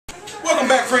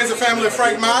back, friends and family of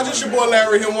Frank Myers. It's your boy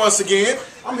Larry here once again.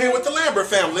 I'm here with the Lambert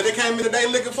family. They came in today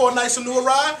looking for a nice and new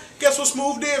ride. Guess what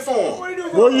Smooth did for them?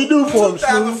 What you do for them,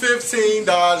 2015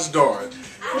 Dodge Dart.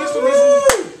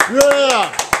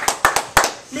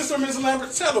 Mr. and Mrs.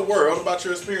 Lambert, tell the world about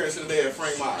your experience today at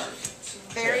Frank Myers.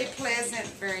 Very pleasant,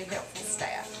 very helpful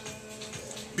staff.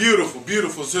 Beautiful,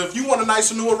 beautiful. So if you want a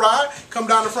nice and new ride, come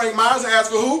down to Frank Myers and ask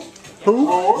for who?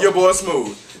 Who? Your boy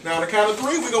Smooth. Now, on the count of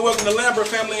three, we're going to welcome the Lambert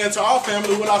family into our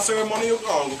family with our ceremonial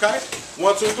gong, okay?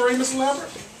 1, 2, 3, Mr. Lambert.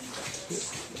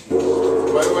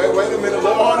 Wait a minute. A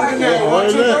little harder than that. 1,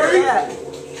 2, 3. Yeah!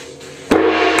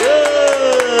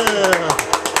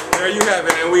 There you have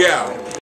it, and we out.